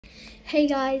Hey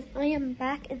guys, I am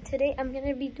back and today I'm going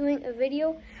to be doing a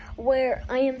video where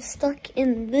I am stuck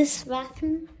in this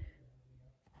bathroom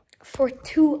for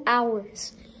 2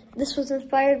 hours. This was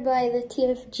inspired by the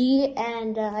TFG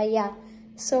and yeah,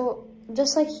 so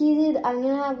just like he did, I'm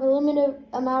going to have a limited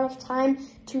amount of time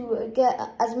to get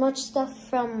as much stuff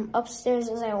from upstairs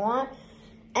as I want.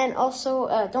 And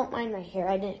also, don't mind my hair,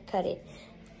 I didn't cut it.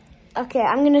 Okay,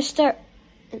 I'm going to start.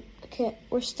 Okay,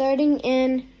 we're starting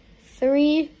in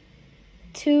 3,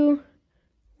 2,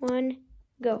 1,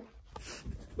 go.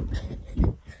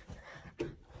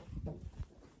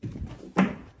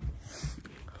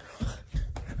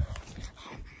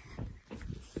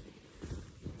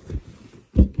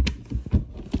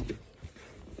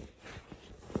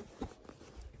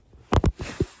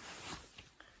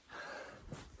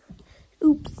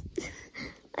 Oops,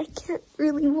 I can't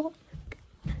really walk.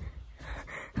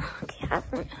 Okay,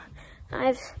 I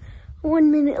have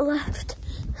 1 minute left.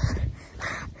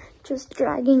 Just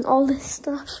dragging all this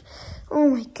stuff. Oh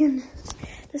my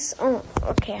goodness.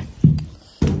 Okay.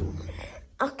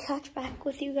 I'll catch back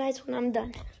with you guys when I'm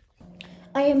done.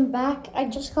 I am back. I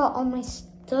just got all my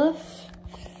stuff.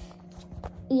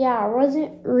 Yeah, it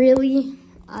wasn't really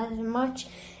as much.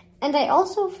 And I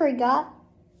also forgot,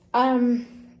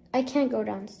 I can't go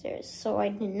downstairs. So I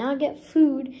did not get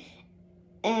food.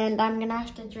 And I'm gonna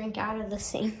have to drink out of the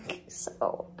sink.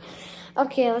 So,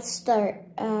 okay, let's start.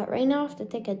 Right now I have to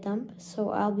take a dump, so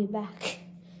I'll be back.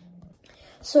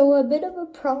 So a bit of a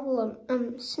problem.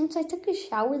 Since I took a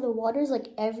shower, the water's like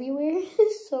everywhere.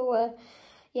 So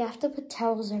you have to put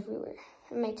towels everywhere.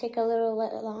 It might take a little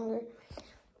longer.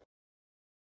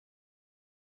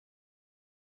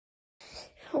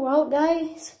 Well,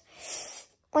 guys,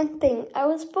 one thing. I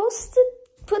was supposed to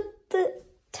put the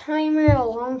timer a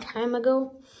long time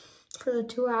ago for the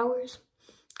 2 hours.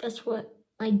 Guess what?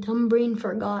 My dumb brain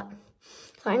forgot.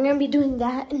 So I'm gonna be doing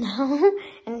that now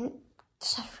and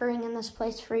suffering in this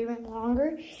place for even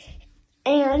longer.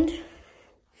 And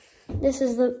this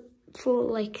is the full,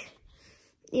 like,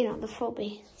 you know, the full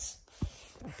base.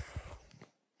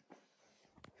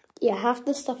 Yeah, half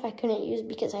the stuff I couldn't use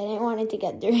because I didn't want it to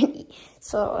get dirty.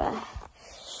 So,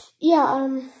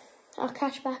 yeah, I'll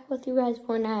catch back with you guys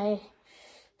when I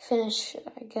finish,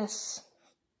 I guess,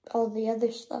 all the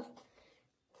other stuff.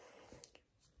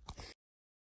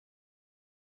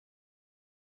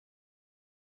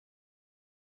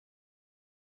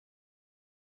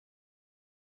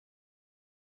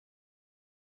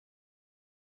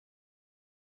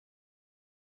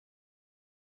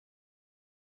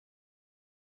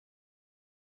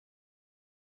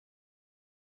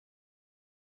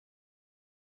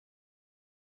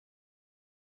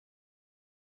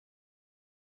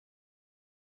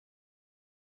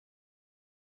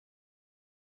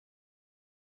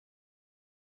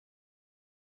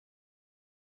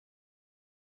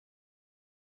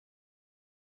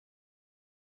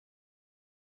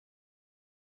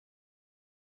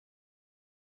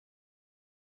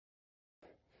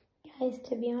 Guys,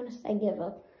 to be honest, I give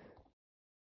up.